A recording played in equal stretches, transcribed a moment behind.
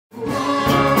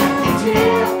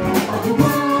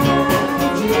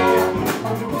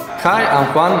Hi,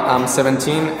 I'm Juan, I'm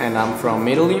 17 and I'm from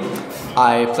Italy.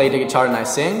 I play the guitar and I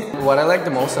sing. What I like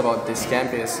the most about this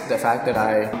camp is the fact that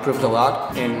I improved a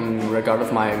lot in regard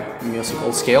of my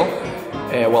musical skill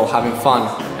while having fun,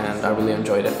 and I really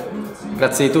enjoyed it.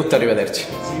 Grazie di tutto, arrivederci.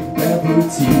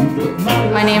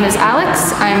 My name is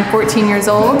Alex, I'm 14 years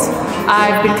old.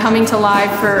 I've been coming to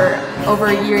Live for over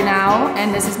a year now,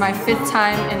 and this is my 5th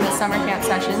time in the summer camp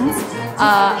sessions.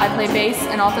 I play bass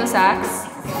and alto sax,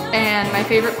 and my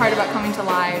favorite part about coming to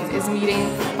Live is meeting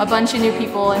a bunch of new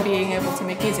people and being able to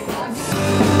make music with them.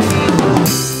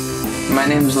 My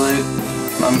name's Luke,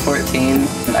 I'm 14,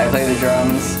 I play the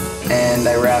drums and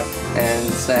I rap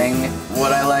and sing.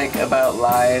 What I like about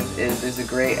Live is there's a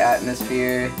great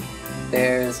atmosphere,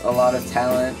 there's a lot of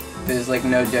talent, there's like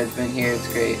no judgment here, it's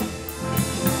great.